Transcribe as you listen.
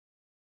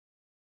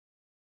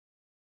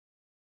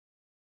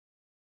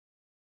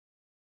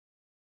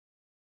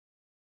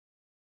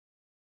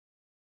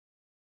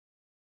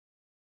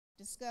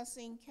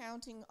discussing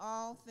counting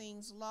all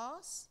things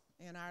lost,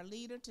 and our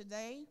leader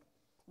today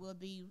will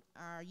be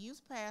our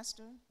youth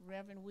pastor,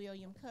 Reverend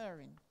William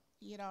Curran.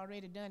 He had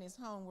already done his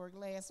homework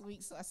last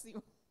week, so I see.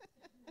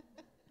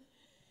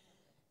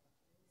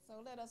 So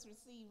let us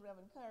receive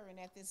Reverend Curran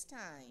at this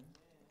time.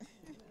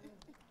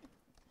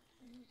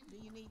 Do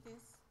you need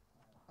this?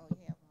 Oh, you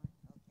have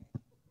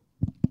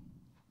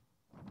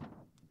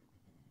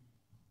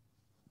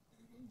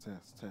one? Okay.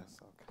 Test, okay.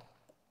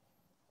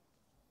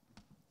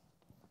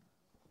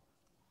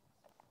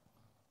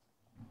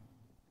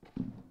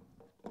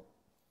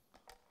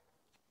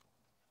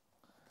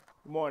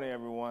 Good morning,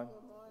 everyone.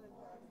 Good morning,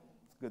 Pastor.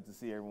 It's good to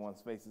see everyone's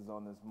faces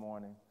on this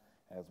morning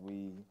as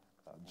we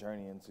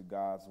journey into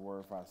God's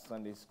Word for our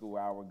Sunday school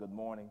hour. Good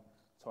morning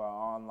to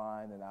our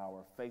online and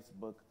our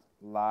Facebook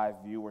Live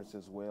viewers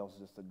as well. It's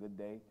just a good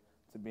day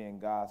to be in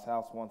God's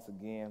house once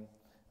again.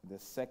 The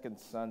second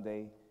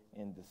Sunday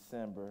in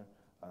December.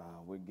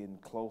 We're getting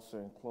closer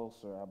and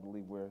closer. I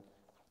believe we're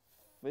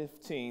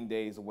 15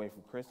 days away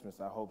from Christmas.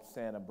 I hope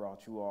Santa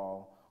brought you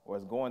all, or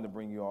is going to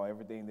bring you all,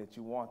 everything that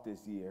you want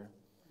this year.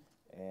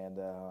 And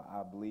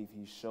I believe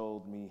he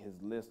showed me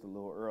his list a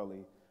little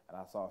early, and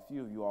I saw a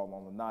few of you all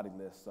on the naughty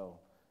list. So,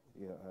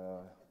 yeah,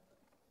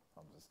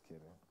 I'm just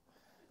kidding.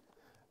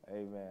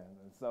 Amen.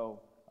 And so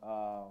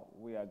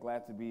we are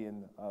glad to be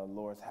in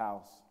Lord's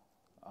house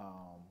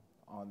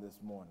on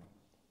this morning.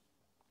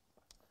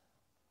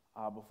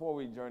 Before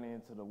we journey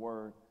into the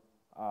Word,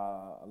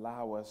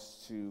 allow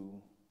us to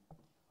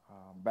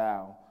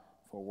bow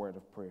for a word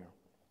of prayer.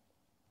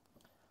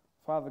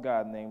 Father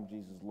God, in the name of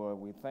Jesus, Lord,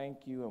 we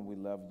thank you and we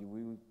love you.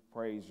 We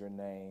praise your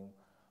name.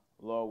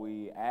 Lord,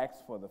 we ask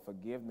for the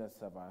forgiveness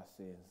of our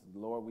sins.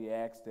 Lord, we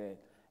ask that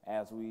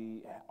as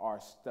we are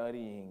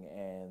studying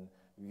and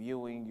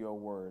viewing your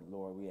word,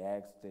 Lord, we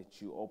ask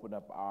that you open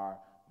up our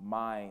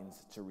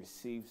minds to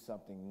receive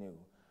something new,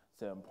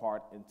 to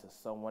impart into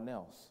someone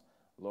else.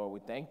 Lord, we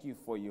thank you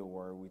for your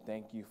word. We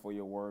thank you for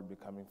your word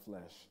becoming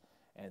flesh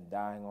and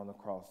dying on the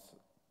cross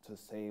to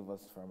save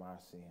us from our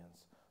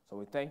sins. So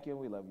we thank you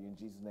and we love you. In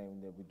Jesus'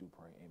 name that we do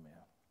pray. Amen.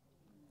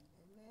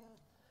 Amen.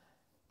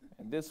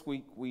 And this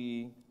week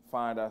we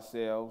find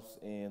ourselves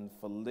in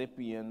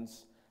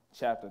Philippians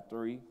chapter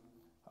 3.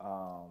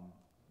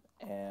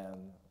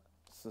 And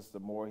Sister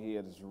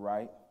Moorhead is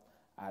right.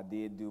 I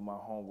did do my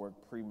homework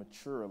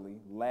prematurely.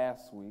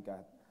 Last week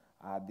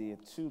I did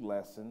 2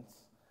 lessons.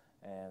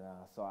 And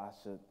so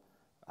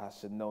I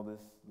should know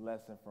this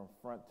lesson from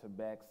front to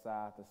back,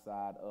 side to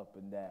side, up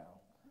and down.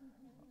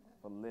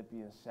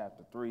 Philippians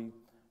chapter 3,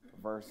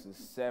 verses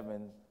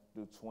 7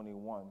 through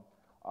 21.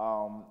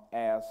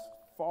 As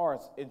far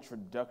as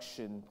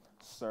introduction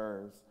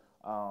serves,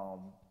 the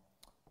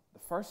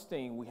first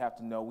thing we have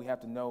to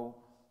know,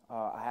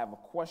 I have a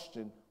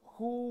question.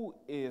 Who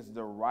is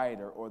the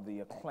writer or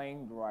the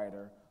acclaimed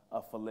writer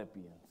of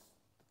Philippians?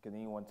 Can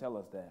anyone tell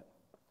us that?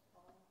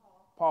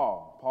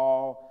 Paul.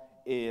 Paul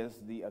is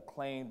the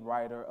acclaimed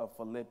writer of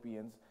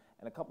Philippians.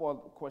 And a couple of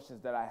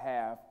questions that I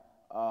have.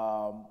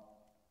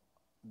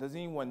 Does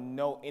anyone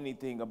know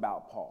anything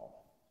about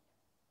Paul?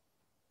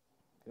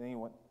 Can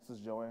anyone? This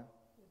is Joanne.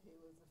 He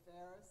was a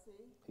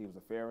Pharisee. He was a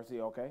Pharisee,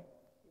 okay.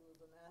 He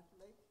was an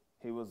athlete.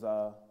 He was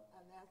an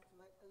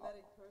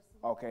athletic person.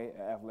 Okay,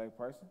 an athletic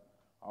person.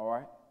 All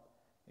right.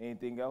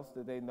 Anything else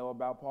that they know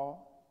about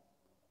Paul?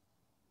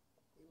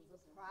 He was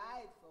a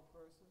prideful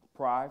person.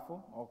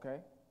 Prideful, okay.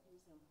 He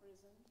was in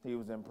prison. He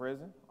was in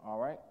prison, all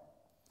right.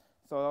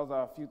 So those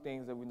are a few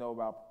things that we know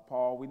about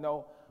Paul. We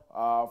know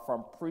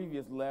from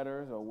previous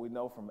letters, or we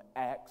know from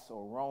Acts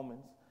or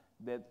Romans,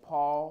 that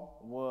Paul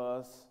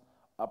was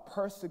a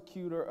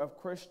persecutor of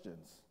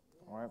Christians,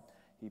 yes. All right.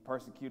 He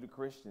persecuted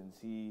Christians.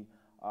 He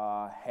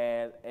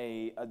had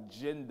an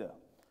agenda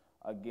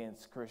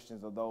against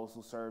Christians or those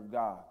who served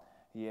God.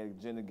 He had an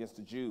agenda against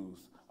the Jews.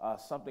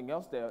 Something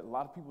else that a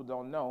lot of people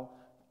don't know,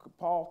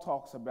 Paul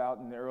talks about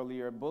in the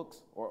earlier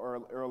books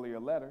or earlier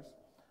letters,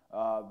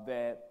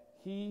 that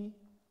he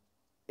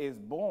is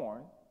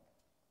born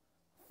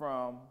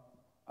from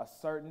a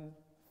certain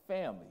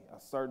family, a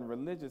certain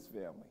religious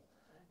family.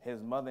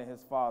 His mother and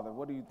his father,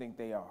 what do you think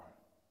they are?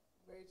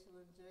 Rachel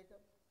and Jacob.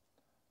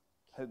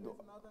 His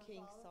mother and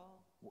King father.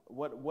 Saul.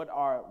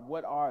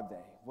 What are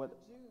they?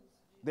 Jews.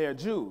 They're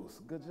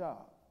Jews. Good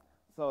job.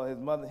 So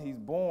he's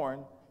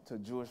born to a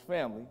Jewish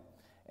family,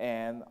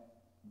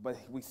 but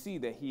we see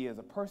that he is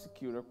a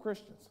persecutor of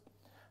Christians.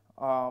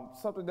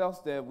 Something else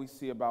that we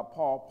see about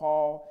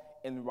Paul,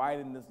 in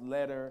writing this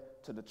letter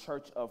to the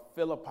church of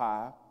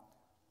Philippi,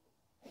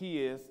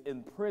 he is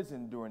in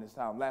prison during this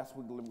time. Last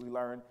week we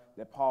learned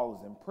that Paul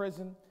is in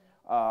prison.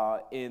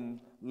 In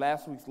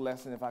last week's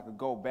lesson, if I could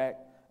go back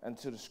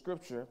into the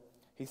scripture,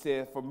 he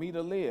said, for me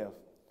to live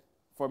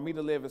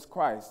is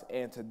Christ,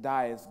 and to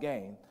die is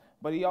gain.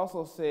 But he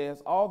also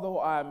says,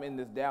 although I'm in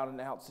this down and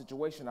out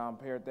situation, I'm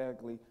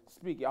parenthetically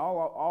speaking,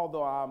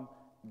 although I'm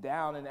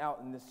down and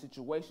out in this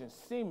situation,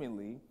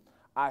 seemingly,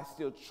 I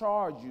still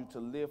charge you to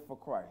live for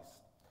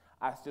Christ.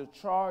 I still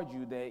charge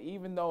you that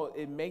even though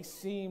it may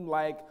seem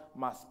like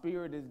my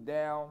spirit is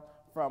down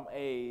from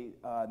a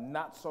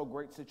not so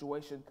great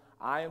situation,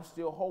 I am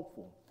still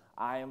hopeful.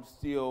 I am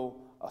still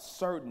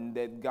certain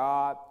that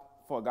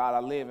for God I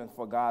live and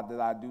for God that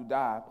I do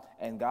die,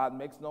 and God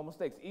makes no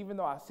mistakes. Even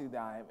though I see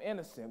that I am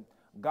innocent,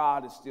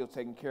 God is still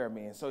taking care of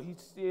me. And so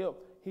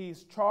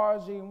he's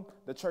charging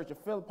the church of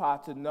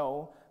Philippi to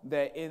know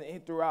that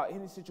throughout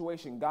any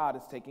situation, God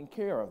is taking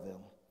care of them.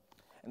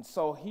 And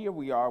so here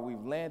we are,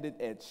 we've landed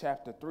at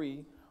chapter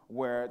 3,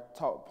 where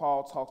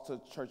Paul talks to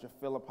the church of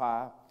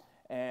Philippi.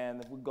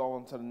 And if we go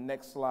on to the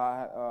next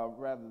slide,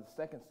 rather the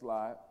second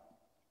slide,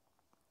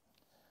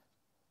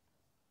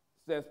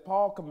 it says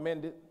Paul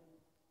commended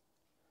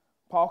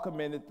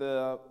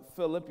the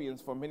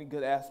Philippians for many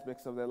good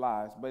aspects of their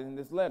lives. But in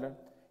this letter,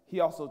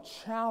 he also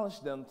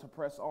challenged them to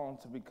press on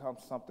to become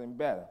something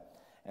better.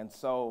 And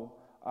so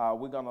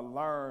we're going to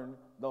learn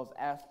those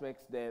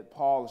aspects that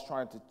Paul is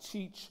trying to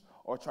teach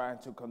or trying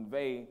to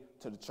convey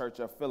to the church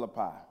of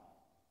Philippi.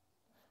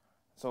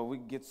 So we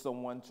can get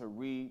someone to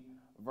read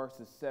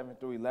verses 7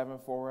 through 11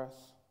 for us.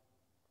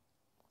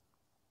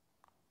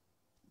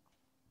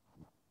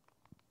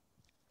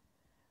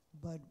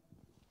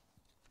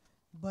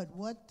 But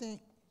what thing?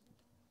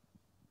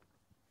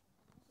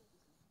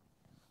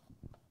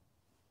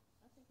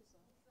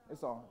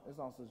 It's on,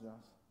 Sister Johnson.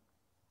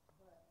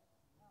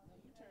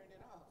 You turned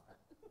it off.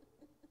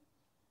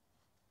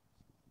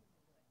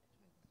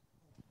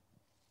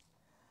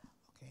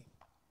 Okay.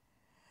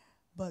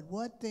 But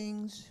what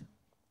things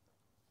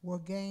were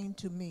gained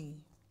to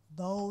me,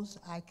 those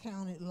I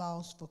counted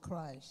loss for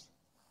Christ.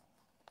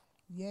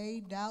 Yea,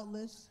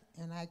 doubtless,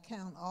 and I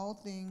count all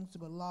things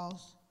but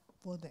loss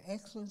for the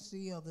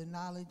excellency of the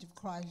knowledge of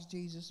Christ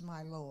Jesus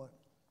my Lord,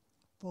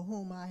 for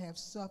whom I have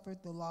suffered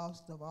the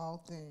loss of all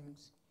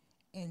things,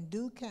 and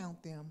do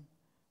count them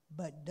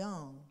but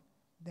dung,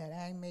 that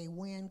I may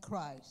win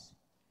Christ,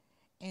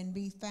 and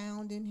be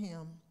found in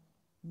him,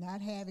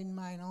 not having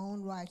mine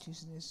own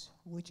righteousness,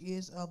 which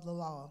is of the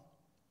law,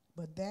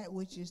 but that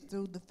which is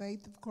through the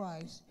faith of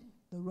Christ,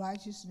 the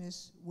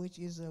righteousness which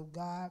is of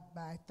God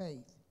by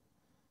faith,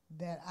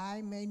 that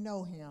I may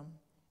know him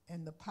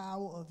and the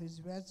power of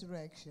his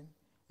resurrection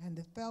and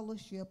the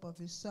fellowship of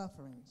his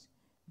sufferings,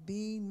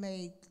 being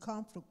made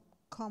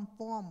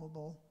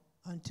conformable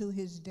unto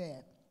his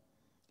death,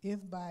 if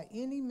by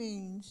any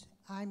means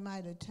I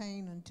might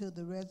attain unto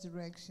the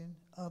resurrection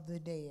of the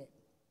dead.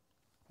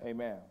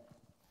 Amen.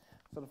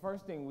 So the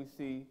first thing we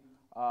see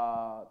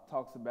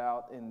talks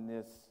about in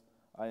this,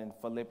 in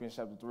Philippians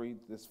chapter 3,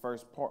 this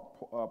first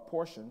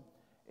portion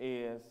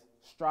is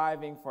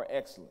striving for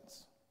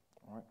excellence.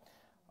 All right?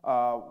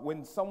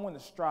 When someone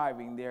is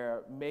striving,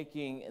 they're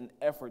making an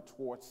effort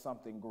towards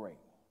something great.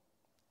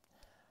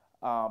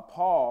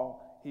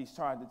 Paul, he's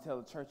trying to tell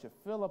the church of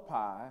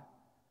Philippi,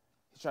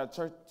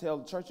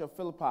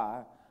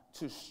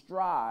 to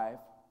strive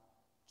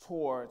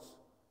towards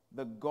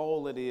the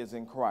goal it is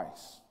in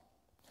Christ.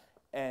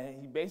 And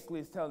he basically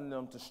is telling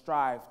them to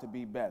strive to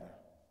be better.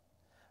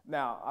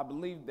 Now, I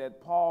believe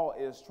that Paul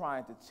is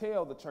trying to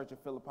tell the church of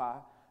Philippi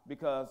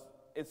because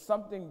it's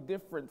something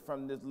different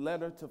from this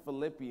letter to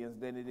Philippians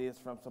than it is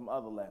from some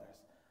other letters.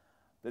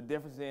 The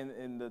difference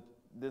in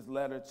this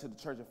letter to the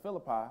church of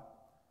Philippi,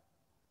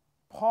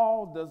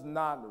 Paul does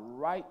not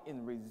write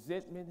in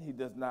resentment. He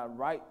does not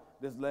write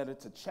this letter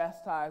to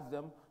chastise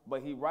them,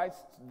 but he writes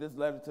this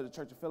letter to the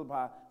church of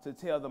Philippi to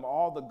tell them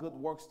all the good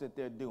works that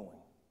they're doing.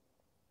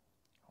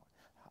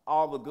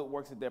 All the good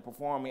works that they're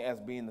performing as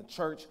being the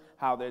church,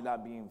 how they're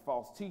not being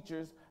false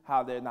teachers,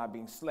 how they're not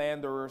being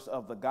slanderers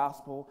of the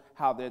gospel,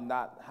 how they're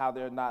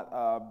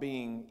not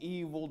being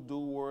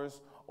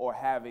evildoers or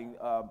having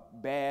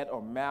bad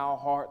or mal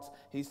hearts.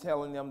 He's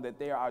telling them that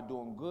they are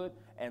doing good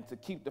and to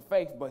keep the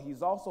faith, but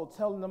he's also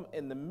telling them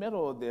in the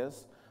middle of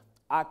this,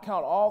 I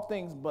count all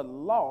things but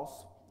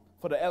loss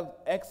for the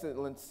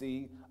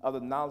excellency of the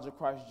knowledge of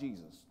Christ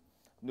Jesus.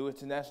 New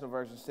International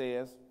Version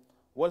says,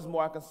 what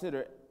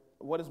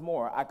is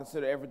more, I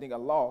consider everything a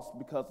loss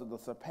because of the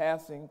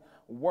surpassing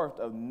worth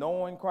of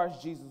knowing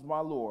Christ Jesus my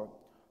Lord,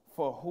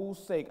 for whose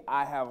sake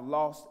I have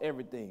lost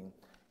everything.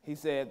 He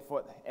said,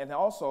 and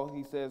also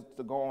he says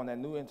to go on that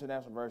New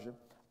International Version,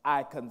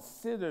 I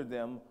consider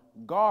them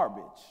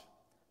garbage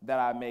that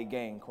I may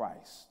gain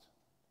Christ.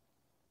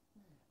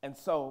 And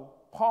so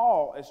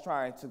Paul is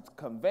trying to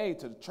convey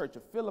to the church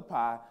of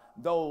Philippi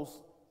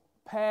those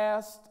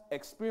past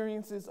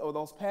experiences or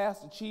those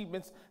past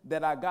achievements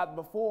that I got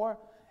before.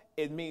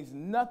 It means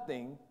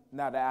nothing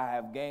now that I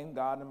have gained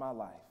God in my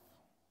life.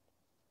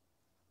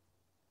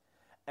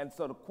 And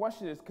so the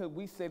question is, could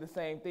we say the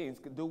same things?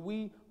 Do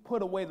we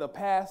put away the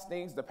past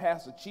things, the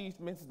past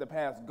achievements, the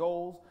past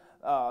goals,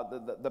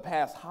 the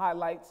past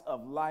highlights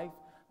of life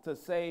to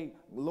say,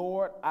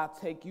 Lord, I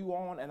take you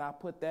on and I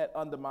put that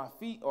under my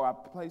feet, or I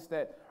place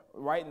that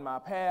right in my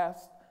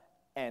past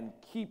and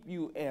keep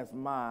you as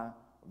my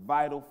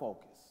vital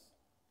focus?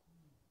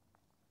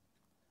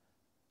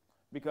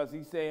 Because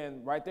he's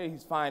saying right there,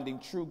 he's finding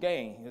true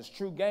gain. His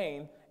true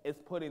gain is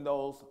putting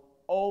those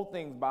old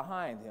things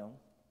behind him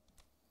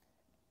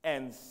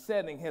and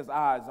setting his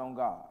eyes on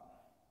God.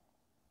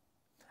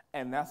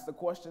 And that's the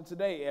question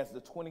today as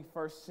the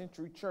 21st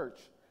century church.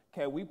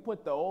 Can we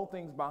put the old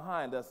things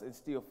behind us and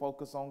still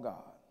focus on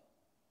God?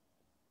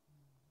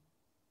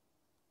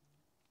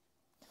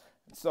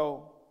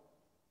 So,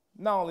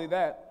 not only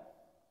that,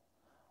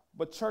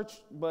 but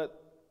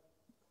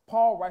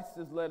Paul writes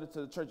this letter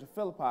to the church of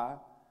Philippi.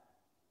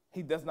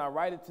 He does not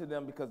write it to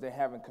them because they're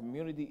having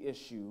community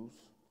issues.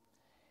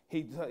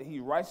 He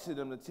writes to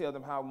them to tell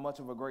them how much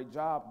of a great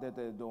job that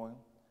they're doing.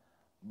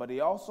 But he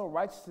also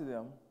writes to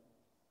them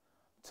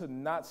to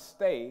not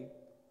stay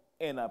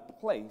in a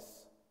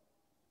place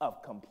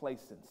of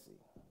complacency.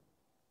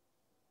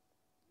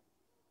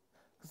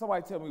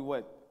 Somebody tell me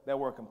what that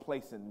word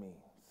complacent means.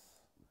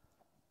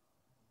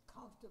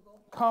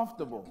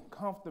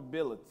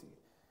 Comfortability.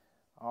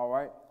 All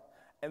right?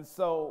 And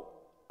so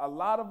a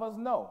lot of us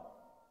know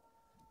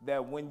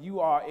that when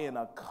you are in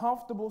a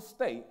comfortable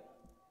state,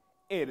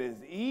 it is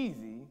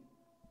easy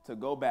to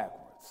go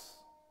backwards.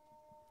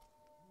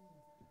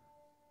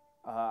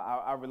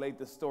 I relate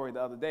this story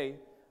the other day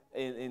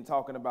in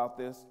talking about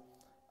this.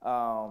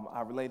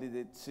 I related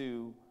it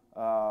to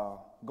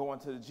going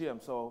to the gym.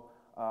 So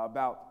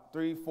about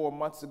 3-4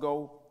 months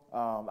ago,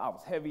 I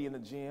was heavy in the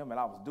gym, and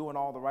I was doing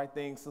all the right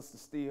things, Sister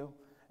Steele,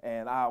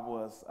 and I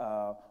was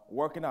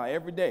working out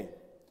every day.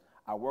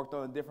 I worked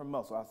on a different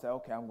muscle. I said,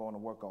 okay, I'm going to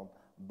work on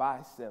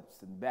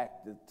biceps and back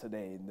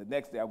today, and the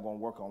next day I'm going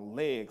to work on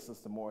legs,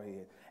 Sister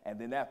Moorhead, and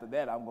then after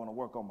that I'm going to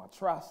work on my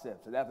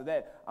triceps, and after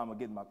that I'm going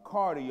to get my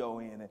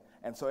cardio in,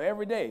 and so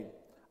every day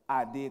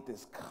I did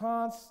this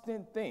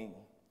constant thing,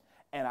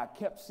 and I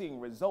kept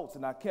seeing results,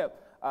 and I kept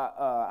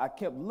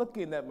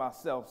looking at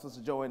myself,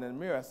 Sister Joanne, in the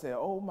mirror. I said,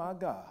 oh my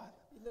God,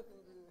 you're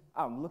looking good.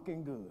 I'm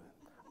looking good.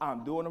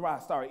 I'm doing the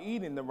right. I started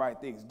eating the right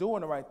things,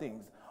 doing the right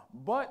things,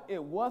 but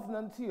it wasn't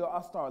until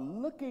I started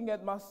looking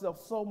at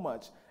myself so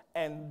much.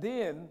 And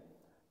then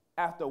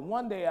after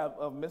one day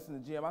of missing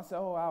the gym, I said,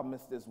 oh, I'll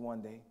miss this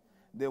one day.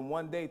 Then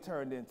one day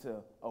turned into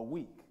a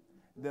week.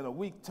 Then a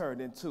week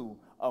turned into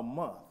a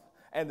month.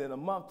 And then a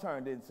month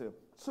turned into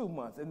 2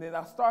 months. And then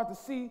I started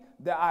to see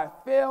that I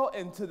fell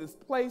into this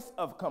place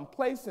of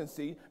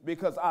complacency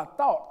because I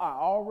thought I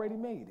already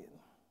made it.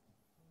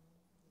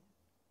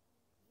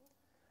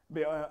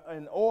 But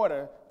in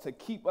order to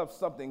keep up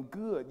something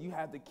good, you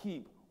have to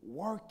keep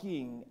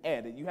working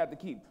at it. You have to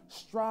keep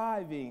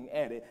striving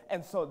at it.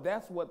 And so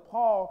that's what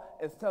Paul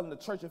is telling the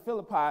church of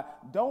Philippi.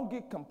 Don't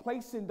get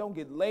complacent. Don't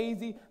get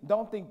lazy.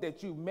 Don't think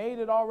that you made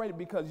it already,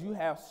 because you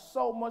have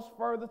so much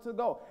further to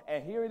go.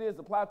 And here it is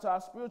applied to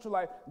our spiritual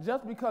life.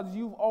 Just because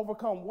you've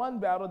overcome one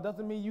battle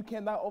doesn't mean you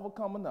cannot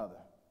overcome another.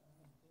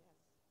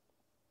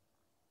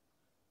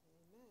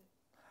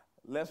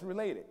 Let's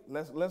relate it.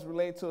 Let's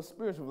relate it to a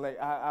spiritual relate.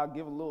 I'll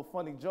give a little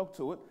funny joke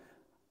to it.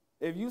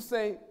 If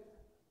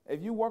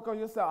you work on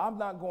yourself, I'm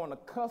not going to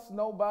cuss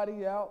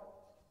nobody out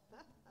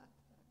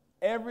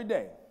every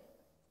day.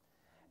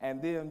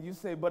 And then you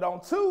say, but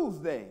on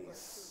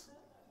Tuesdays,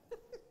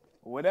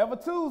 whatever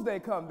Tuesday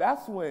comes,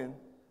 that's when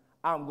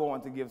I'm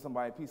going to give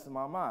somebody a piece of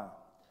my mind.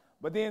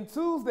 But then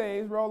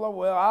Tuesdays roll over.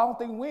 Well, I don't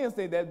think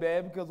Wednesday that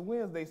bad, because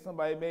Wednesday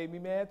somebody made me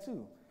mad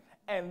too.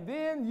 And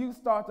then you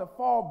start to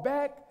fall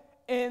back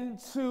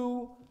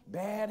into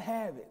bad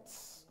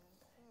habits.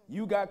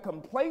 You got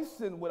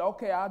complacent with,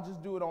 okay, I'll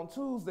just do it on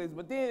Tuesdays,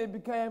 but then it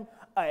became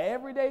an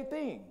everyday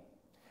thing.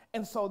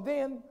 And so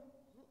then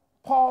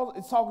Paul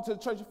is talking to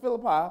the church of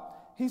Philippi.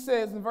 He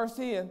says in verse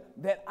 10,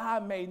 that I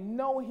may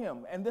know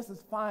him. And this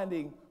is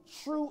finding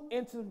true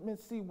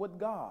intimacy with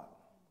God.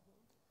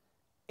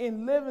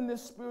 In living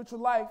this spiritual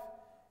life,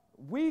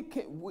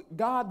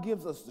 God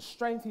gives us the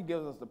strength, he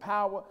gives us the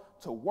power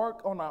to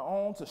work on our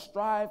own, to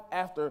strive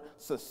after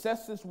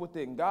successes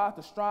within God,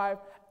 to strive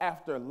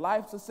after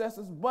life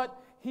successes, but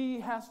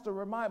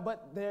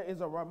but there is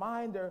a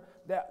reminder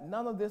that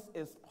none of this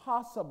is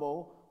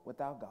possible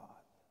without God.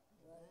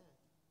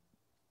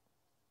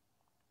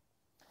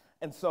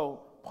 And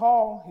so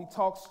Paul, he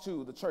talks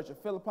to the church of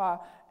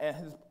Philippi, and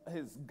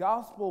his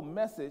gospel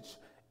message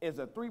is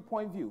a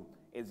 3-point view.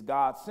 It's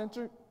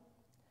God-centered,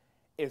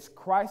 it's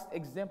Christ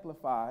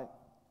exemplified,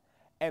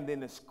 and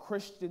then it's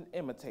Christian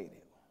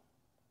imitated.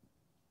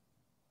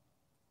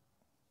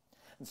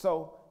 And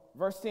so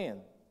verse 10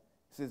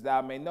 says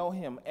that I may know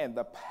him and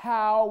the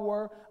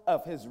power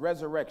of his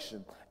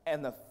resurrection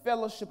and the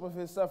fellowship of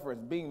his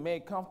sufferings, being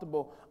made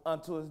comfortable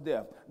unto his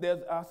death.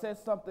 I said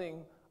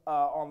something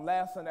on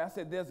last Sunday. I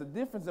said there's a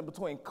difference in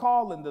between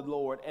calling the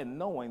Lord and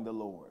knowing the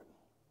Lord.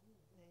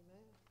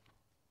 Amen.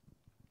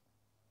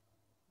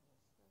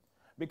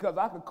 Because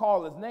I could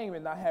call his name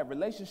and not have a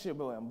relationship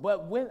with him.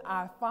 But when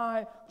I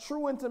find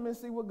true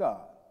intimacy with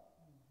God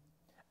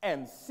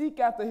and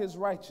seek after his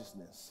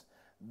righteousness,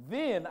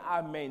 then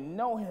I may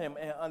know him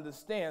and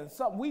understand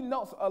something. We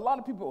know, a lot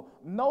of people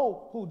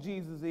know who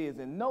Jesus is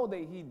and know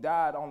that he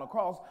died on the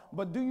cross,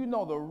 but do you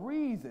know the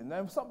reason?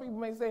 And some people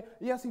may say,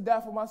 yes, he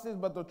died for my sins,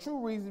 but the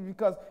true reason is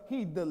because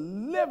he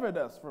delivered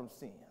us from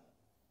sin.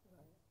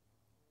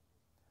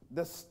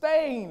 The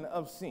stain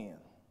of sin.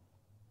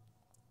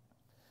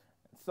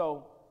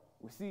 So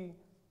we see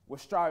we're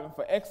striving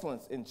for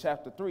excellence in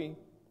chapter 3.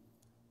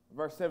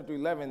 verse 7 through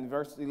 11.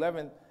 Verse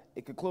 11,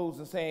 it concludes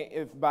in saying,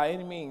 if by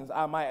any means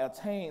I might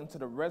attain to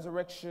the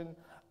resurrection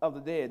of the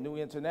dead. New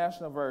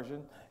International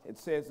Version, it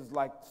says it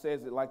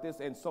like this,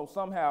 and so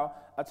somehow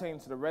attain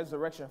to the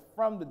resurrection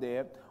from the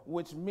dead,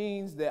 which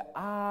means that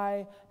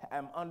I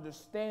am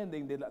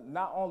understanding that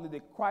not only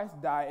did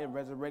Christ die and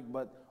resurrect,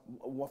 but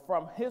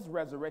from his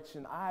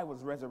resurrection, I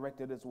was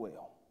resurrected as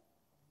well.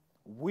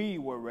 We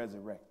were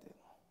resurrected.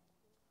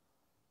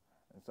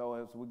 And so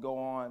as we go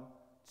on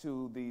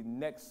to the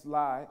next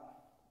slide,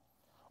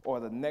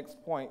 or the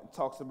next point, it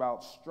talks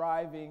about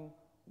striving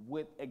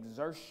with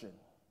exertion.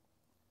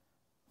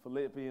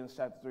 Philippians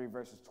chapter 3,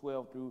 verses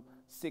 12 through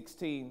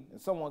 16.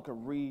 And someone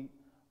could read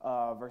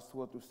verse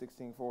 12 through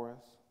 16 for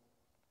us.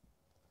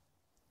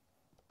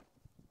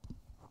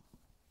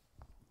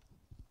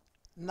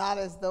 Not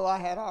as though I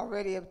had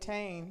already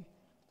obtained,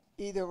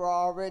 either were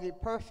already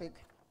perfect,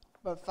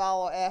 but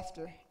follow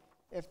after,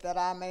 if that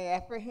I may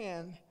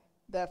apprehend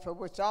that for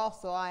which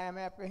also I am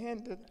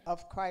apprehended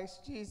of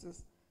Christ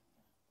Jesus.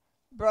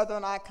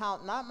 Brethren, I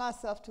count not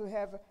myself to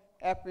have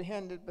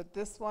apprehended, but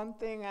this one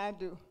thing I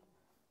do,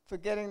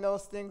 forgetting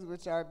those things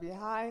which are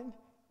behind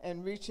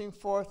and reaching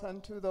forth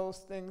unto those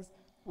things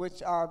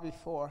which are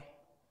before.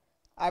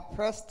 I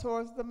press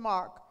towards the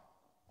mark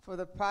for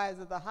the prize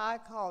of the high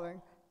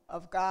calling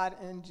of God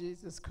in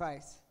Jesus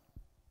Christ.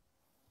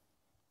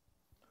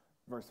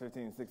 Verse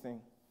 15 and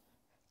 16.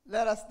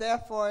 Let us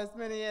therefore, as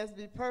many as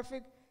be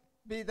perfect,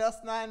 be thus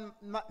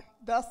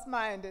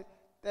minded,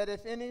 that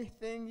if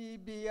anything ye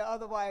be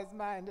otherwise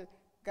minded,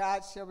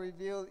 God shall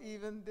reveal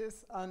even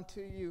this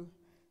unto you.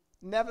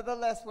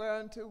 Nevertheless,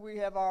 whereunto we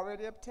have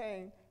already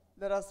obtained,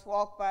 let us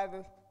walk by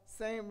the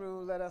same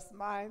rule, let us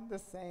mind the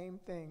same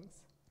things.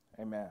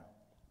 Amen.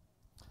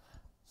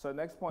 So the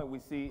next point we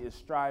see is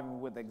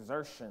striving with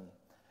exertion.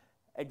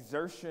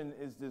 Exertion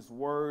is this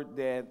word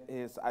that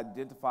is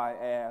identified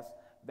as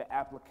the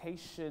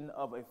application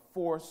of a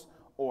force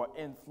or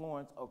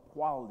influence or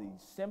quality.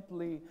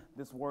 Simply,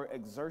 this word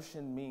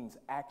exertion means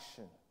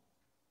action.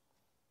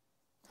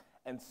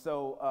 And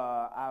so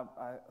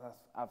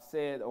I've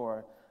said,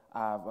 or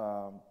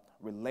I've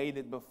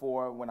related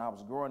before, when I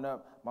was growing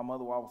up, my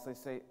mother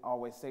would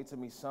always say to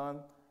me,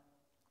 son,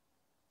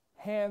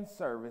 hand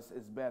service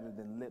is better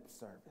than lip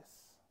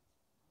service.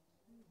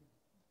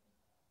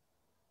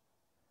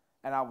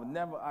 And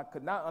I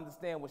could not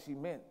understand what she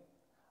meant.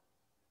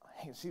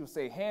 She would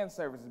say hand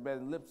service is better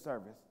than lip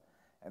service.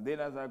 And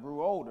then as I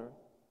grew older,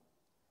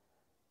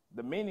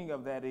 the meaning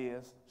of that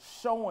is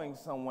showing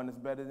someone is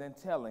better than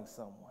telling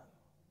someone.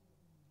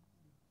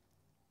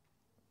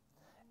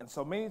 And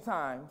so many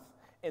times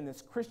in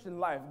this Christian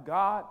life,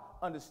 God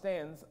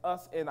understands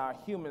us in our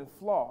human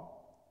flaw,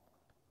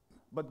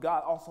 but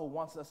God also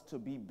wants us to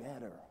be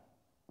better.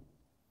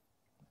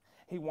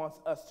 He wants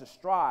us to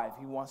strive.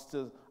 He wants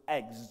to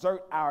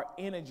exert our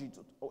energy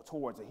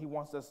towards it. He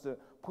wants us to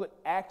put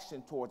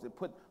action towards it,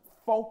 put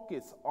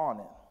focus on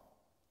it.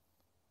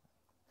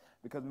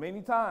 Because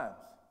many times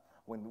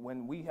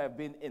when we have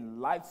been in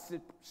life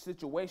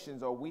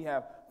situations, or we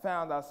have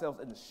found ourselves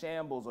in the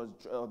shambles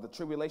or the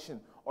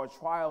tribulation or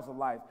trials of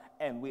life,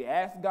 and we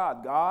ask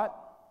God, God,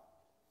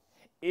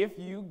 if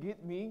you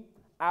get me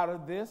out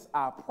of this,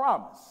 I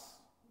promise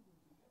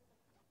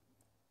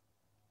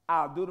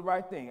I'll do the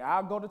right thing.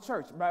 I'll go to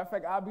church. Matter of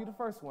fact, I'll be the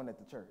first one at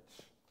the church.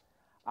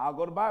 I'll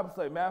go to Bible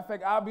study. Matter of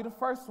fact, I'll be the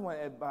first one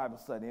at Bible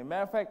study. And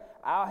matter of fact,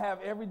 I'll have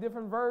every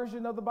different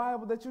version of the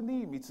Bible that you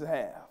need me to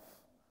have.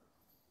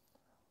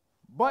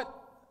 But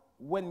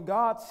when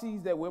God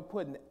sees that we're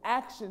putting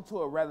action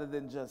to it rather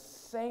than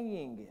just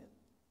saying it,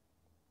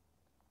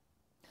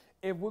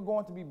 if we're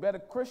going to be better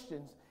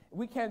Christians,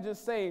 we can't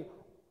just say,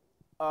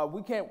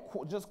 we can't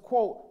just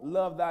quote,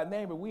 love thy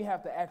neighbor. We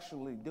have to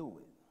actually do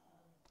it.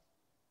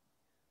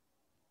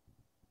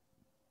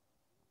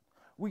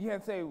 We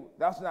can't say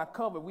that's not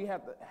covered. We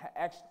have to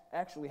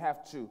actually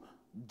have to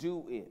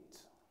do it.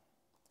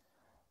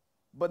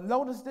 But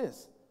notice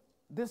this.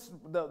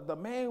 The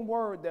main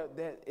word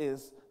that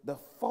is the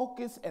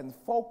focus and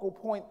focal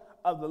point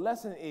of the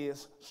lesson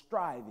is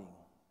striving.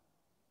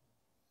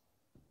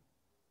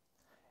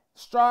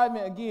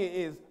 Striving, again,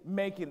 is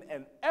making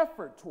an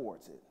effort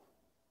towards it.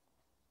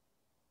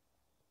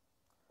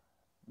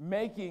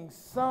 Making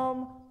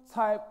some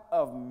type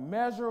of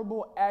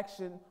measurable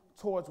action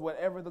towards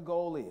whatever the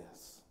goal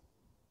is,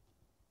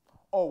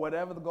 or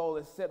whatever the goal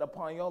is set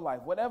upon your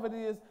life. Whatever it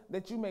is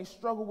that you may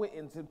struggle with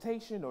in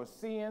temptation or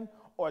sin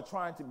or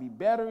trying to be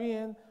better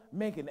in,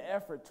 make an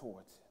effort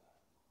towards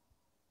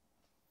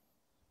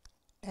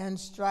it. And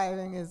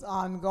striving is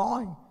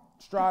ongoing.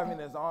 Striving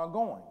is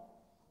ongoing.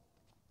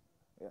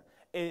 Yeah.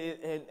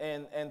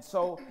 And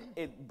so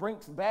it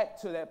brings back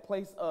to that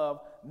place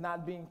of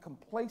not being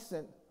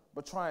complacent,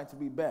 but trying to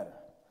be better.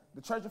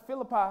 The church of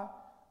Philippi,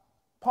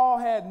 Paul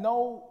had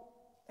no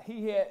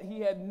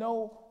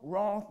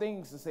wrong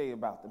things to say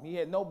about them. He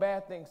had no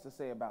bad things to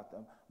say about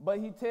them. But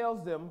he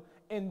tells them,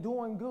 in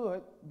doing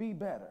good, be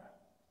better.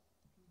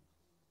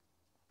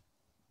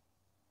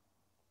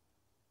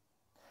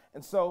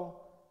 And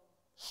so,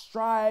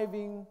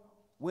 striving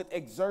with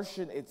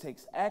exertion, it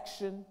takes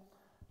action.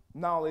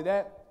 Not only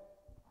that,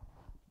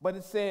 but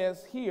it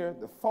says here,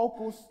 the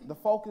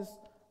focus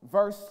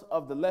verse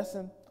of the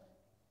lesson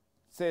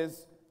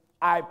says,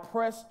 I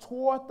press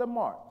toward the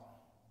mark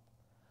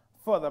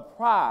for the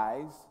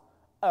prize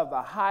of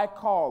the high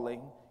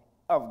calling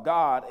of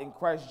God in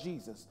Christ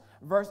Jesus.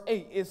 Verse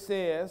 8, it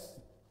says,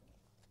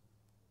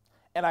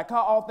 and I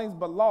count all things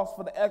but loss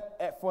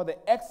for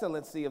the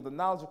excellency of the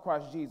knowledge of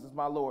Christ Jesus,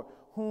 my Lord,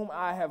 whom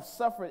I have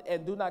suffered,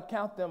 and do not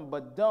count them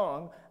but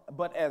dung,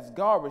 but as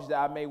garbage, that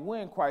I may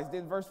win Christ.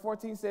 Then verse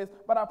 14 says,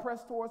 but I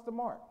press towards the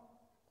mark.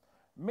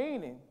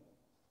 Meaning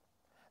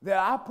that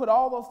I put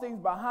all those things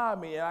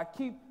behind me, and I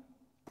keep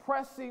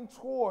pressing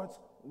towards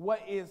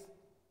what is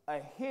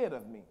ahead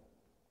of me.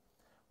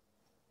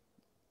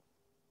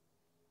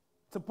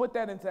 To put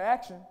that into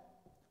action,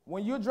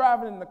 when you're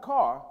driving in the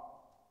car,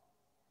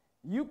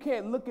 you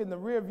can't look in the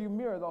rearview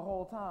mirror the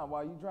whole time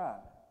while you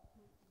drive.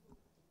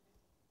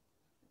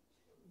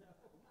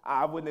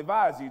 I wouldn't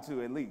advise you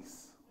to, at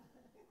least.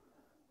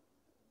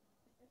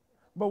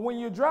 But when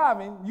you're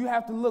driving, you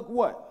have to look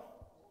what?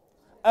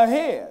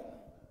 Ahead.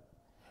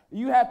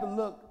 You have to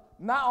look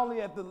not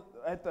only at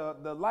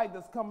the light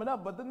that's coming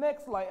up, but the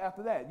next light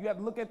after that. You have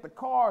to look at the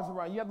cars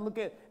around. You have to look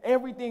at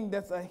everything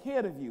that's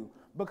ahead of you.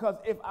 Because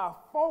if I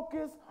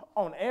focus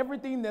on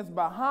everything that's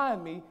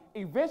behind me,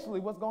 eventually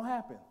what's going to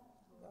happen?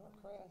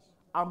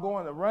 I'm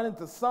going to run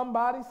into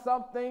somebody,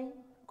 something,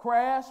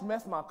 crash,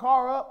 mess my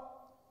car up.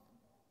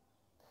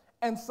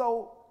 And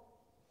so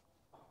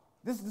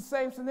this is the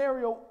same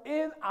scenario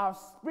in our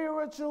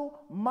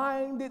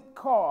spiritual-minded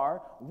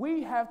car.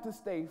 We have to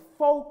stay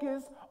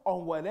focused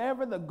on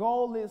whatever the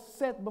goal is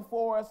set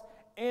before us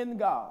in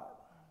God.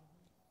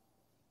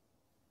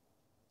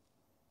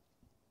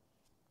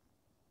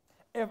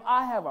 If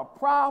I have a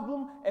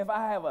problem, if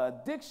I have an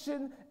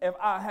addiction, if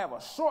I have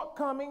a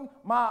shortcoming,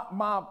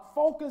 my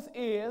focus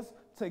is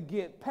to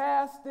get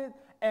past it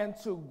and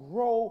to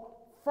grow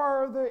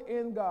further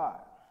in God.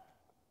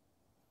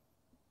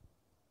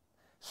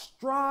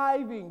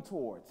 Striving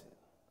towards it.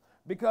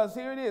 Because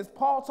here it is,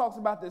 Paul talks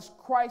about this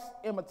Christ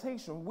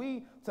imitation.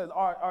 We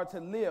are to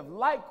live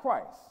like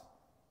Christ,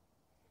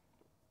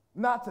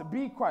 not to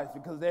be Christ,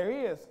 because there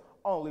is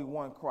only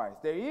one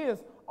Christ. There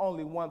is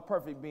only one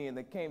perfect being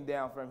that came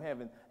down from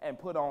heaven and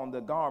put on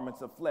the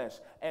garments of flesh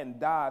and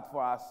died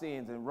for our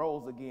sins and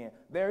rose again.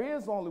 There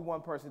is only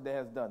one person that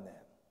has done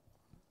that.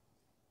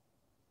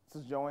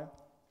 Sister Joanne?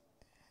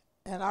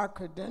 And our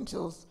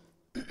credentials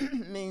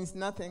means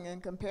nothing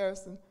in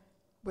comparison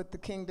with the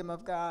kingdom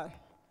of God.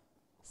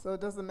 So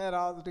it doesn't matter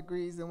all the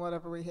degrees and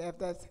whatever we have.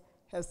 That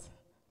has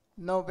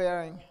no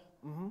bearing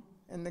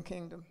in the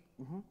kingdom.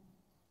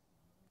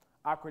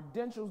 Our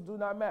credentials do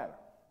not matter.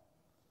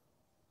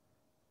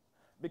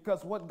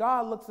 Because what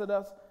God looks at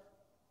us,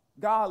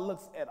 God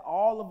looks at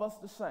all of us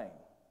the same,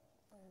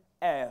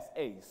 as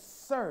a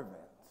servant.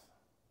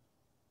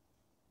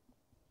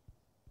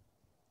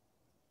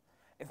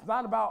 It's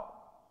not about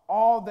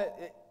all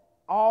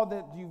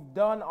that you've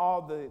done,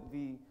 all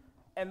the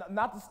and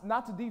not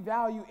to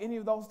devalue any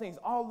of those things.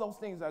 All of those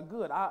things are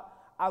good.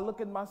 I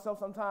look at myself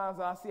sometimes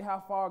and I see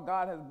how far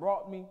God has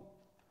brought me,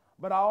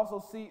 but I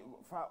also see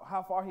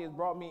how far He has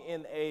brought me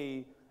in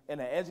an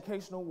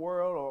educational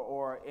world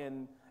or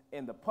in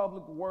the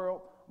public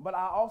world. But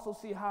I also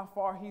see how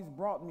far He's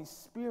brought me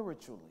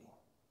spiritually.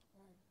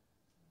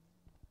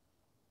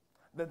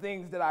 The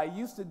things that I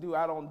used to do,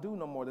 I don't do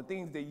no more. The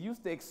things that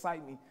used to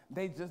excite me,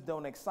 they just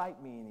don't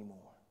excite me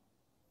anymore.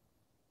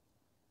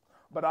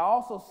 But I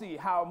also see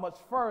how much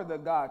further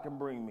God can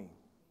bring me.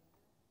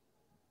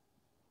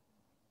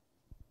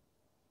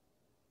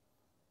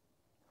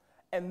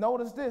 And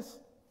notice this,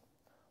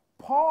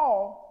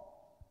 Paul,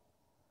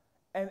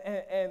 and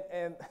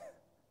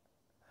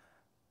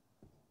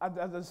I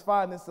just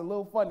find this a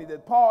little funny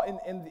that Paul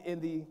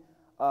in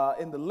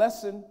the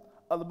lesson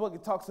of the book,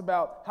 it talks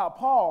about how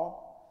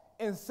Paul,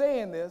 in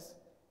saying this,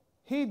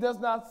 he does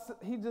not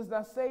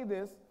say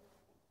this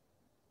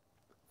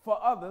for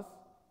others,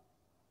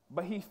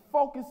 but he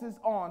focuses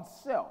on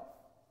self.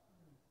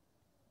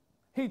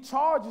 He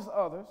charges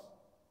others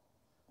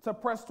to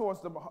press towards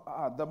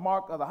the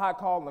mark of the high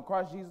calling of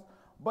Christ Jesus,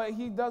 but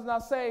he does not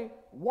say,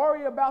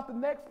 worry about the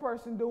next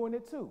person doing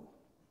it too.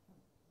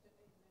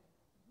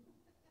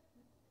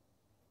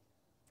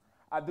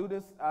 I do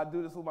this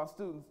with my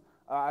students.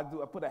 I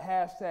put a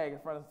hashtag in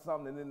front of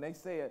something, and then they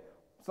say it.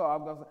 So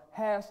I'm going to say,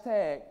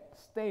 hashtag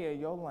stay in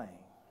your lane.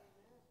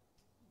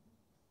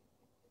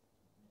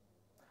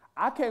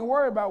 I can't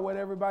worry about what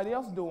everybody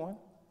else is doing.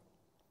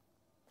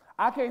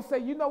 I can't say,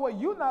 you know what,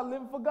 you're not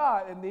living for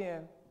God, and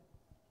then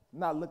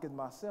not look at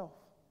myself.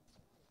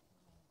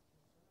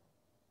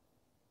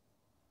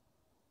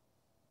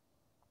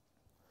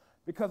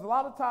 Because a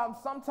lot of times,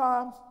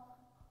 sometimes,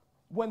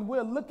 when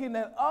we're looking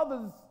at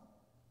others'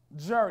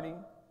 journey,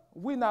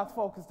 we're not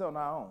focused on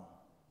our own.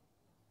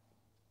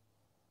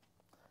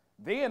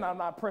 Then I'm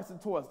not pressing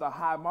towards the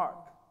high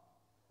mark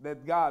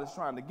that God is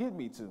trying to get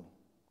me to.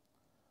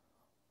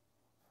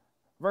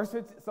 Verse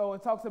 15, so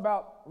it talks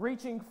about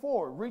reaching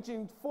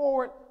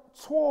forward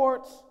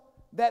towards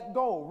that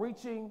goal,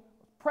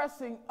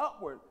 pressing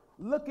upward,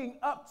 looking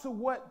up to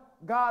what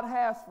God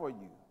has for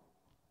you,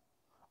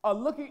 or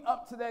looking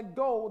up to that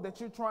goal that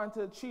you're trying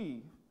to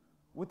achieve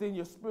within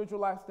your spiritual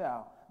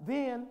lifestyle.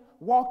 Then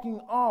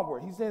walking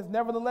onward. He says,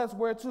 nevertheless,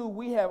 whereto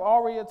we have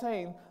already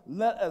attained,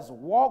 let us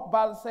walk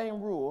by the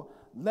same rule,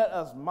 let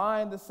us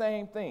mind the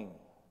same thing.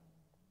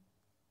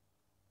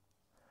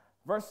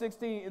 Verse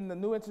 16 in the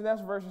New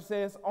International Version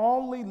says,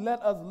 only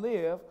let us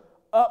live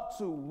up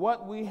to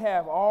what we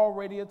have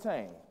already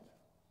attained.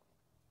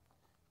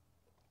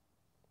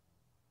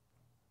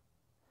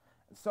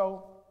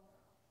 So,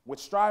 with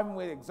striving,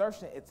 with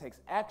exertion, it takes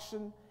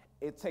action,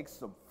 it takes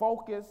some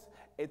focus,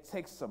 it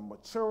takes some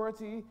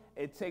maturity,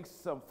 it takes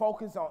some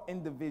focus on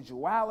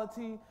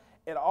individuality.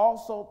 It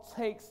also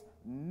takes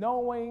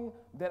knowing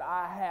that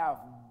I have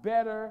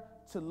better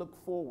to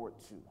look forward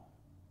to,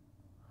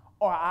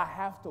 or I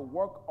have to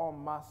work on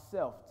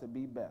myself to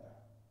be better.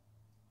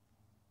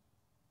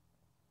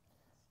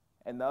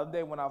 And the other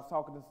day when I was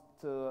talking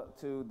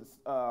to this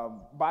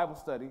Bible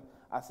study,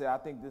 I said, I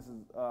think this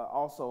is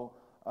also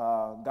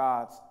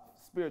God's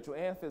spiritual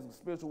and physical.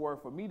 Spiritual word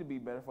for me to be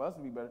better, for us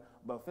to be better,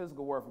 but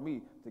physical word for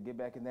me to get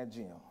back in that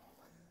gym.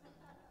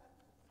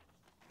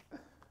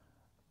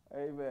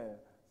 Amen.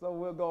 So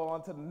we'll go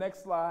on to the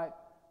next slide.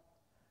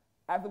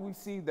 After we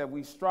see that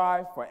we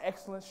strive for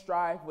excellence,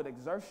 strive with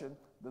exertion,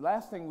 the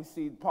last thing we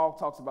see, Paul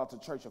talks about the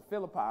church of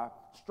Philippi,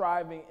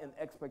 striving in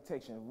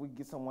expectation. If we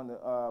get someone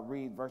to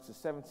read verses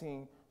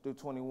 17 through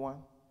 21.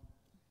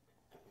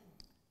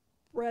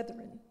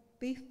 Brethren,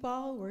 be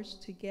followers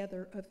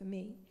together of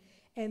me,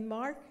 and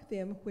mark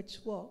them which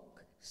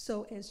walk,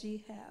 so as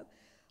ye have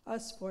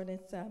us for an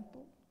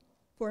example.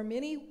 For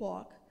many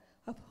walk,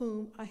 of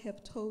whom I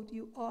have told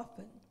you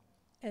often,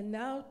 and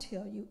now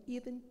tell you,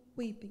 even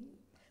weeping,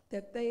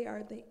 that they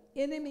are the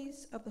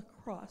enemies of the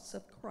cross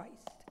of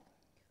Christ,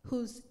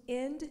 whose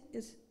end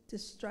is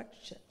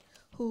destruction,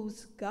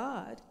 whose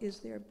God is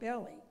their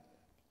belly,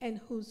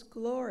 and whose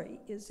glory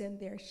is in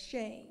their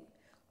shame,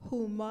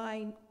 who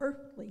mind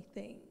earthly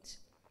things.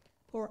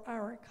 For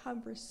our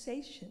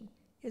conversation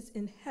is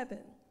in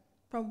heaven,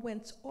 from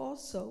whence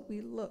also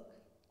we look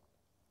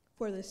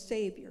for the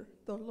Savior,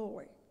 the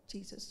Lord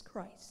Jesus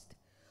Christ,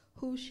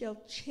 who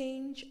shall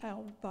change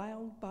our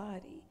vile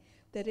body,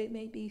 that it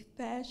may be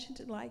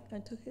fashioned like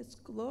unto his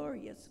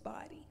glorious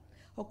body,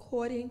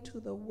 according to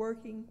the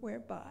working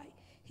whereby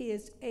he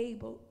is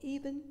able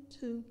even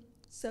to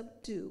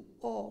subdue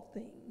all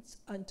things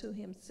unto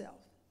himself.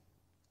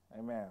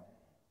 Amen.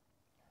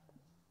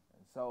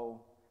 And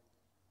so,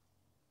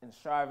 in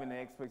striving and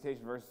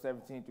expectation, verses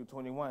 17 through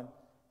 21,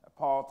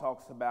 Paul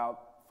talks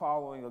about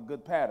following a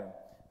good pattern.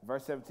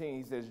 Verse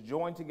 17, he says,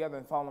 join together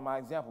and follow my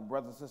example,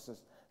 brothers and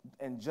sisters.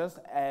 And just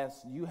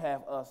as you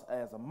have us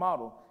as a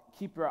model,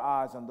 keep your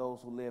eyes on those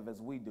who live as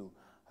we do.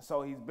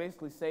 So he's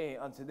basically saying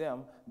unto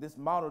them, this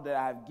model that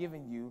I've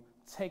given you,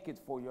 take it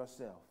for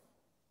yourself.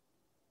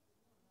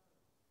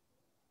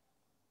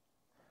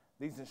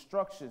 These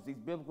instructions, these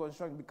biblical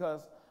instructions,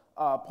 because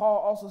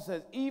Paul also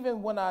says,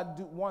 even when I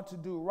want to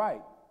do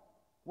right,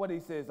 what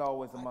he says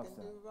always amongst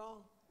them.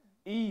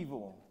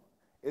 Evil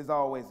is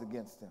always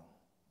against them.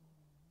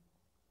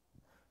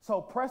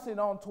 So pressing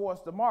on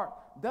towards the mark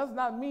does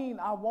not mean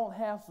I won't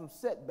have some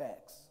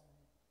setbacks.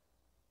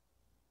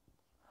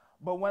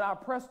 But when I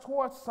press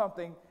towards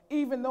something,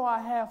 even though I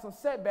have some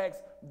setbacks,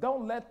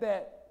 don't let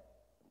that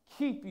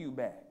keep you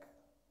back.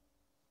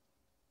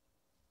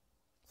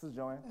 Sister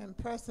Joanne? And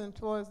pressing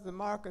towards the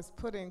mark is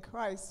putting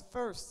Christ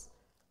first.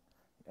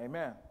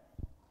 Amen.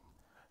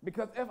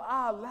 Because if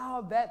I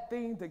allow that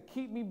thing to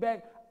keep me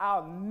back,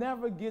 I'll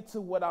never get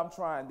to what I'm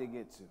trying to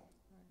get to.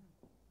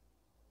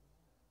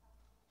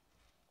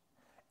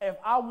 If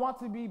I want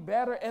to be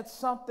better at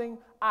something,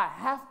 I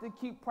have to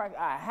keep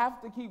practicing. I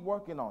have to keep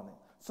working on it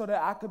so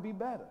that I could be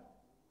better.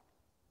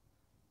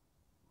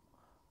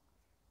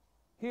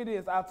 Here it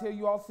is. I'll tell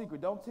you all a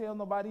secret. Don't tell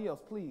nobody else.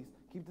 Please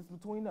keep this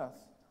between us.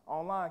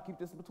 Online, keep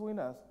this between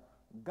us.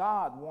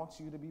 God wants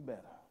you to be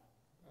better.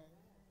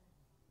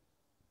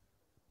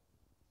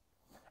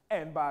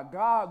 And by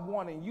God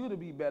wanting you to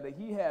be better,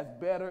 he has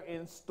better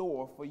in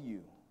store for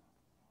you.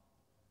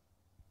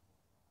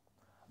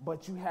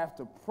 But you have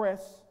to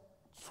press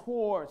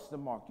towards the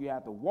mark. You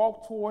have to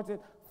walk towards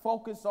it,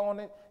 focus on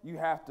it. You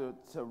have to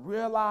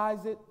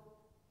realize it.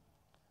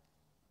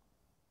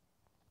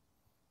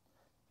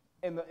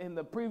 In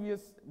the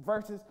previous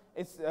verses,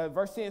 it's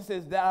verse 10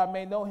 says that I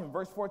may know him.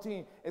 Verse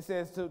 14, it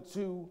says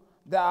to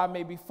that I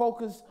may be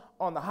focused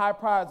on the high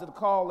prize of the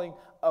calling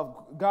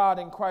of God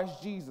in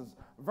Christ Jesus.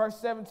 Verse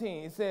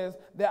 17, it says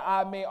that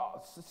I may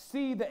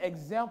see the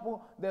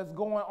example that's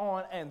going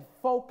on and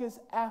focus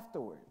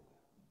afterward.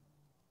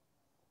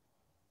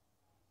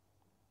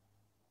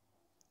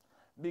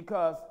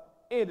 Because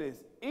it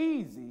is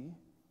easy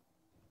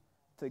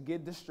to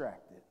get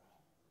distracted.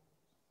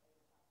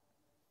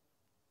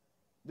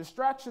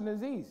 Distraction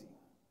is easy.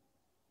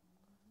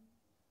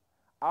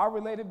 I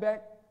relate it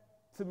back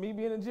to me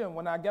being in the gym.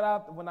 When I got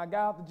out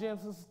the gym,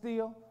 Sister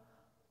Steele,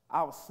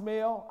 I would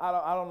smell.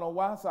 I don't know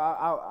why, so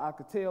I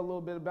could tell a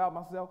little bit about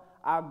myself.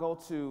 I go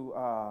to,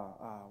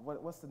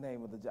 what's the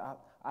name of the gym?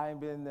 I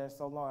ain't been there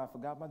so long, I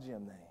forgot my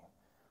gym name.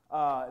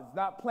 It's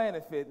not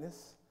Planet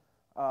Fitness.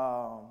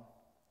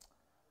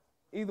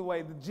 Either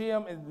way, the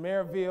gym in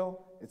Maryville,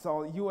 it's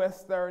on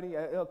US 30.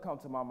 It'll come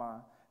to my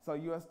mind. So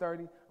US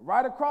 30.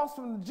 Right across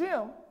from the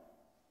gym,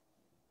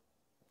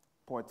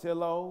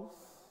 Portillo's,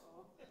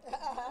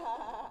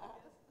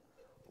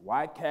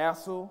 White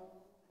Castle,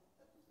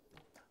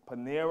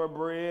 Panera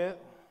Bread.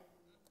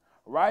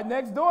 Right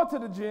next door to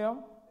the gym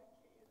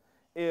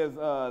is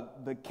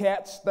the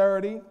Catch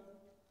 30.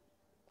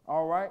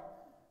 All right.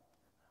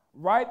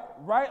 Right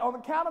on the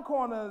counter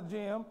corner of the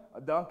gym,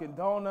 a Dunkin'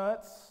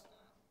 Donuts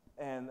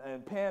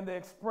and Panda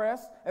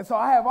Express. And so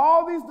I have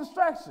all these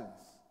distractions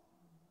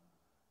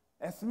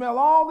and smell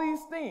all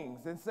these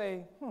things and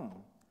say,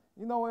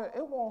 you know what?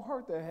 It won't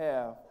hurt to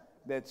have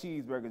that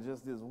cheeseburger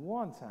just this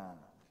one time.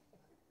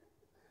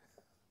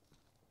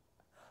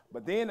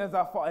 But then as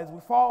I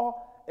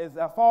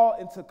fall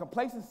into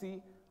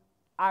complacency,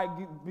 I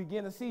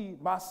begin to see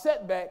my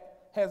setback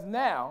has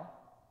now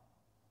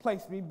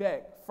placed me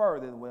back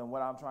further than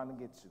what I'm trying to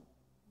get to.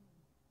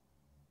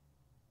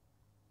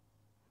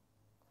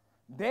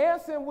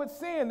 Dancing with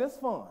sin is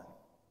fun,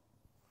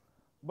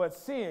 but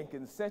sin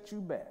can set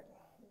you back.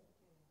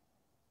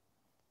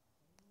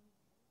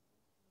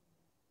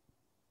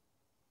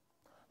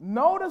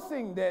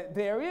 Noticing that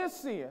there is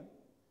sin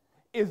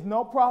is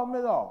no problem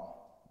at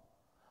all,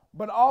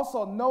 but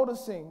also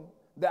noticing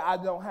that I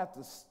don't have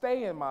to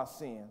stay in my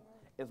sin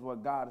is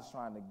what God is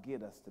trying to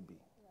get us to be.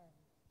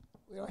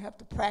 We don't have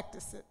to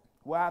practice it.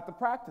 We'll have to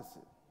practice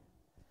it.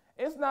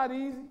 It's not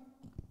easy.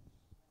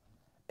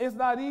 It's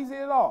not easy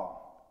at all.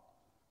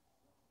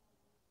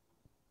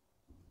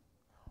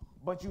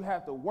 But you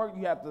have to work,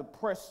 you have to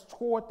press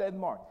toward that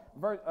mark.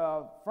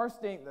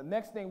 The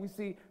next thing we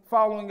see,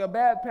 following a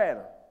bad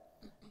pattern.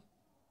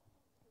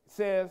 It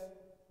says,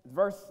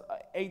 verse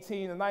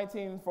 18 and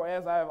 19, for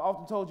as I have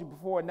often told you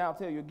before, and now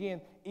tell you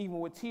again, even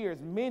with tears,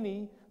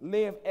 many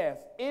live as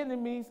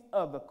enemies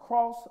of the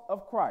cross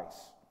of Christ.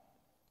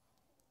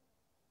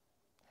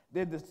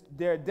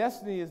 Their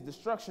destiny is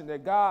destruction. Their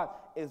God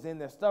is in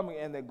their stomach,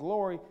 and their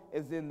glory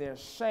is in their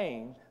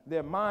shame.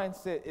 Their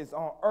mindset is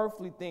on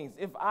earthly things.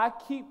 If I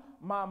keep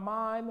my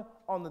mind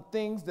on the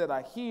things that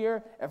I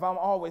hear, if I'm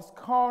always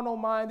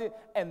carnal-minded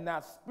and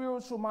not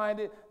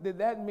spiritual-minded, then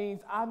that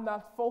means I'm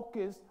not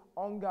focused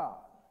on God.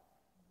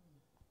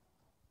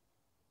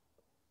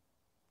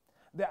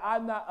 That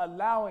I'm not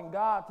allowing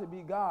God to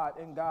be God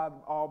and God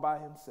all by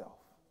himself.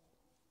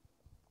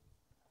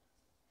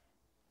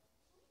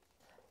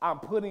 I'm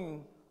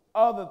putting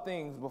other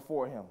things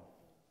before him.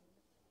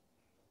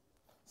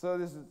 So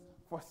this is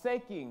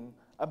forsaking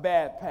a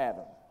bad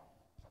pattern.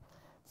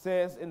 It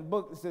says in the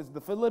book, it says the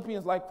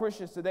Philippians, like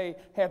Christians today,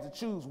 had to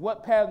choose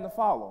what pattern to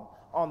follow.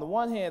 On the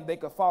one hand, they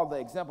could follow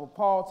the example of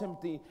Paul,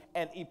 Timothy,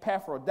 and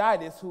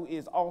Epaphroditus, who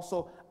is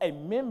also a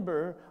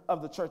member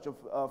of the church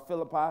of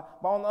Philippi.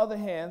 But on the other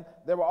hand,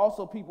 there were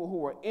also people who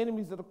were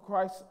enemies of the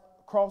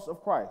cross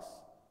of Christ.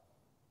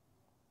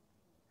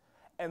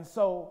 And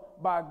so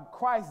by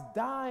Christ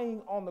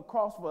dying on the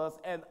cross for us,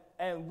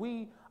 and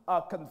we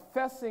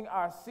confessing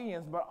our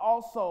sins, but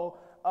also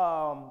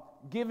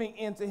giving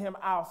into him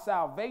our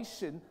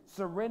salvation,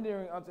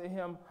 surrendering unto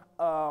him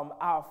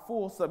our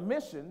full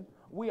submission,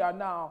 we are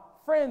now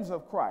friends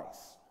of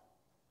Christ.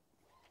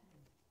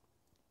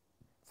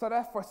 So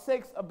that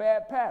forsakes a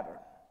bad pattern.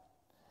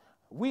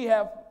 We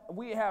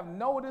have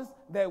noticed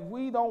that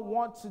we don't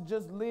want to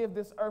just live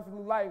this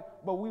earthly life,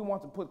 but we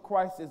want to put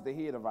Christ as the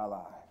head of our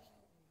lives.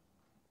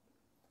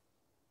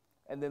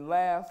 And then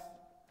last,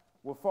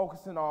 we're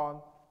focusing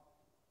on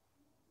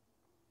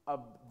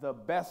the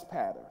best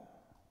pattern.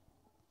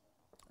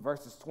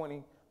 Verses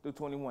 20 through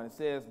 21. It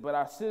says, but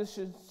our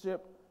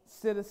citizenship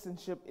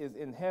is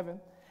in heaven,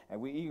 and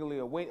we eagerly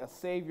await a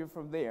Savior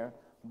from there,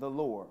 the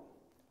Lord,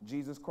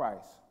 Jesus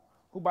Christ,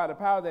 who by the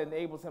power that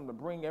enables him to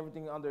bring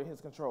everything under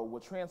his control will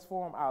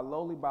transform our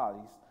lowly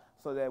bodies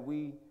so that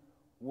we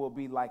will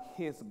be like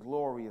his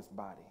glorious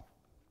body.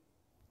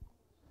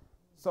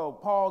 So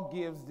Paul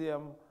gives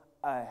them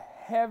a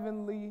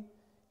heavenly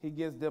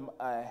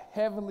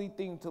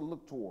thing to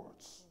look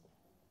towards.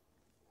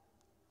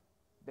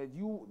 That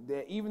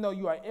even though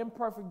you are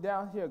imperfect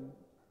down here,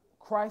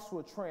 Christ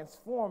will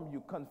transform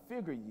you,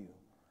 configure you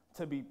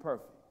to be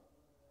perfect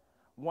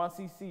once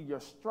he sees your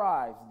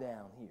strives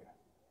down here.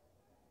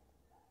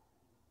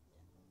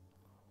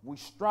 We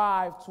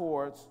strive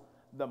towards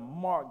the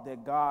mark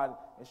that God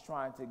is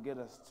trying to get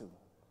us to.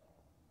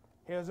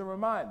 Here's a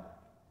reminder.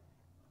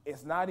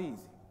 It's not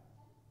easy.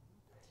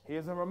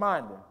 Here's a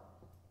reminder.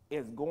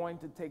 It's going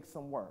to take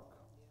some work.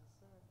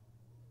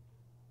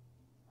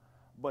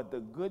 But the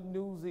good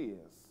news is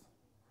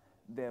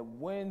that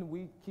when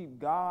we keep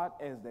God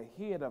as the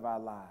head of our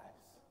lives,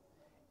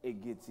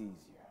 it gets easier.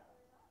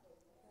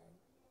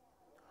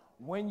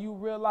 When you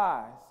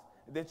realize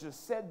that your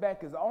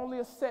setback is only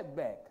a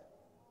setback,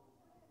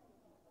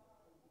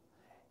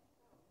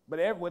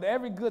 but with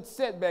every good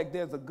setback,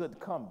 there's a good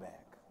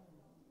comeback.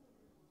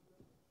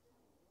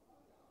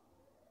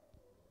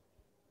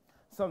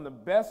 Some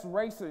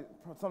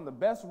of the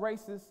best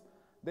races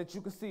that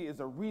you can see is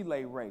a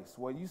relay race,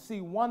 where you see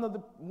one of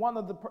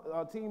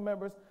the team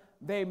members,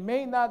 they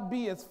may not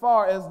be as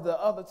far as the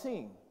other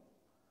team,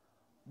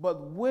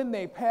 but when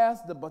they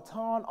pass the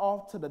baton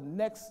off to the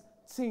next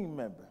team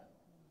member,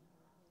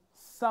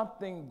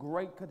 something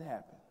great could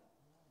happen.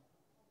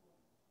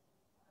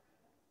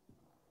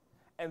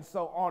 And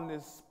so on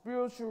this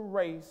spiritual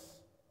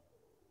race,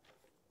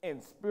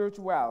 in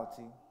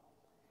spirituality,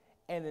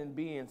 and in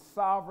being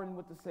sovereign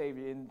with the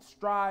Savior, in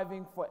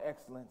striving for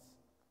excellence,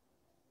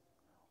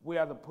 we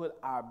are to put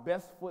our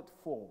best foot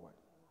forward,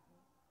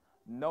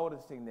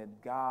 noticing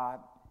that God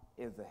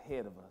is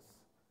ahead of us.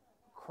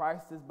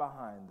 Christ is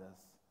behind us.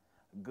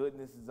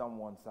 Goodness is on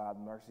one side,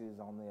 mercy is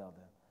on the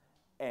other.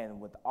 And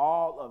with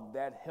all of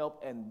that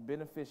help and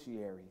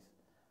beneficiaries,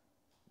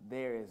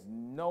 there is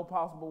no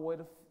possible way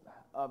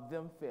of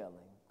them failing,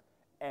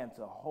 and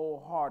to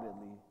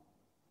wholeheartedly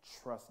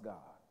trust God.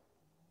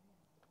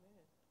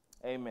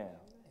 Amen.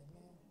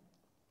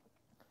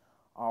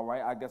 All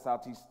right, I guess I'll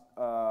teach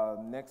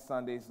next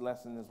Sunday's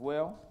lesson as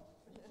well.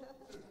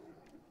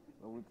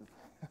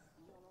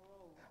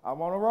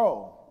 I'm on a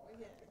roll.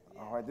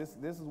 All right, this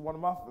is one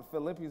of my,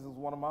 Philippians is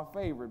one of my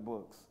favorite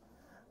books.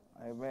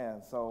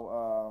 Amen.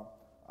 So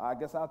I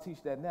guess I'll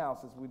teach that now,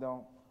 since we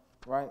don't,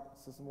 right?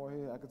 Sister Moore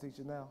here, I can teach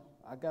it now.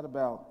 I got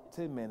about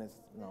 10 minutes.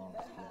 No,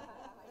 I'm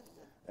just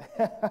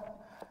kidding.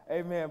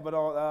 Amen. But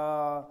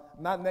on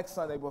not next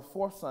Sunday, but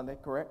fourth Sunday,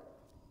 correct?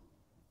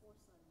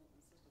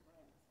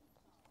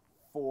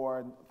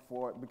 For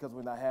because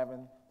we're not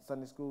having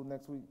Sunday school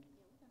next week.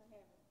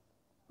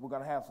 We're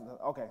gonna have something.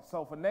 Okay,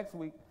 so for next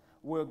week,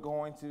 we're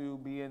going to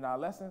be in our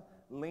lesson,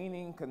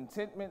 Leaning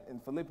Contentment, in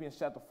Philippians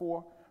chapter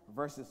 4,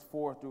 verses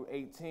 4 through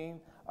 18.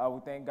 We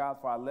thank God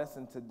for our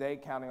lesson today,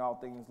 Counting All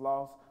Things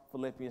Lost,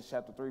 Philippians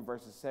chapter 3,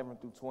 verses 7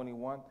 through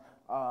 21.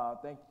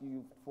 Thank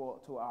you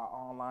to our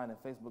online and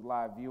Facebook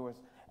Live viewers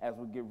as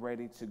we get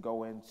ready to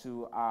go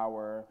into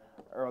our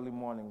early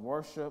morning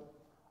worship.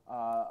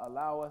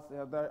 Allow us,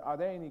 are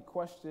there any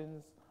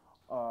questions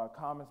or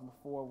comments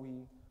before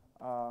we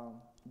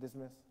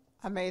dismiss?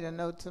 I made a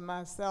note to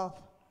myself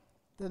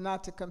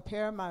not to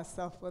compare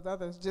myself with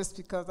others just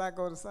because I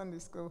go to Sunday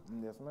school.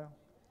 Yes, ma'am.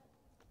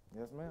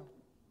 Yes, ma'am.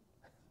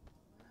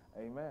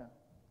 Amen.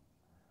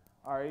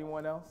 All right,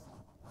 anyone else?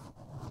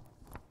 Thank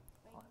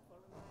you for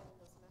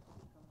reminding us not to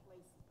be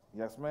complacent.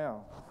 Yes,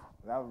 ma'am.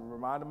 I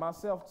reminded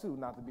myself, too,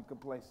 not to be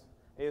complacent.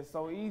 It's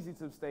so easy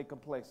to stay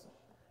complacent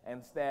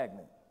and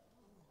stagnant.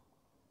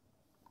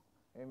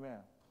 Amen.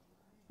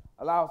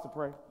 Allow us to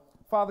pray.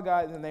 Father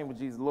God, in the name of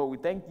Jesus, Lord, we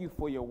thank you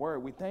for your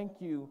word. We thank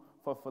you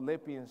for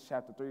Philippians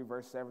chapter 3,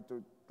 verse 7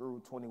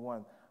 through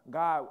 21.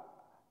 God,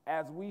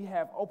 as we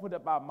have opened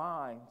up our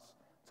minds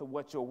to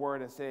what your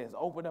word says,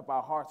 open up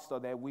our hearts so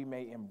that we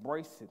may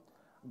embrace it.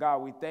 God,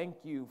 we thank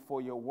you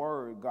for your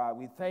word. God,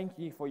 we thank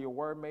you for your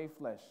word made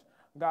flesh.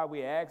 God,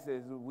 we ask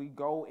as we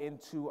go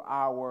into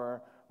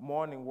our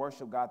morning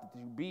worship, God, that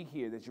you be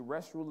here, that you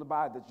rest, rule,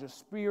 abide, that your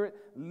spirit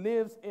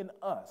lives in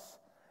us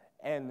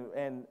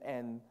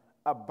and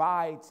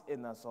abides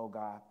in us, oh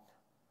God.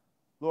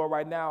 Lord,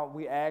 right now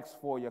we ask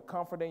for your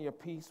comfort and your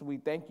peace. We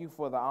thank you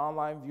for the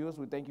online viewers.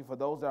 We thank you for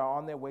those that are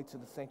on their way to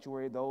the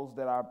sanctuary, those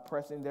that are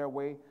pressing their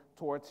way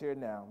towards here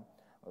now.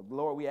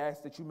 Lord, we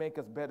ask that you make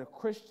us better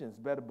Christians,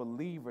 better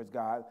believers,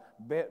 God,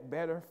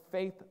 better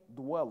faith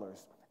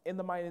dwellers. In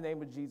the mighty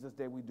name of Jesus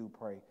that we do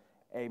pray.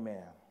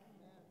 Amen.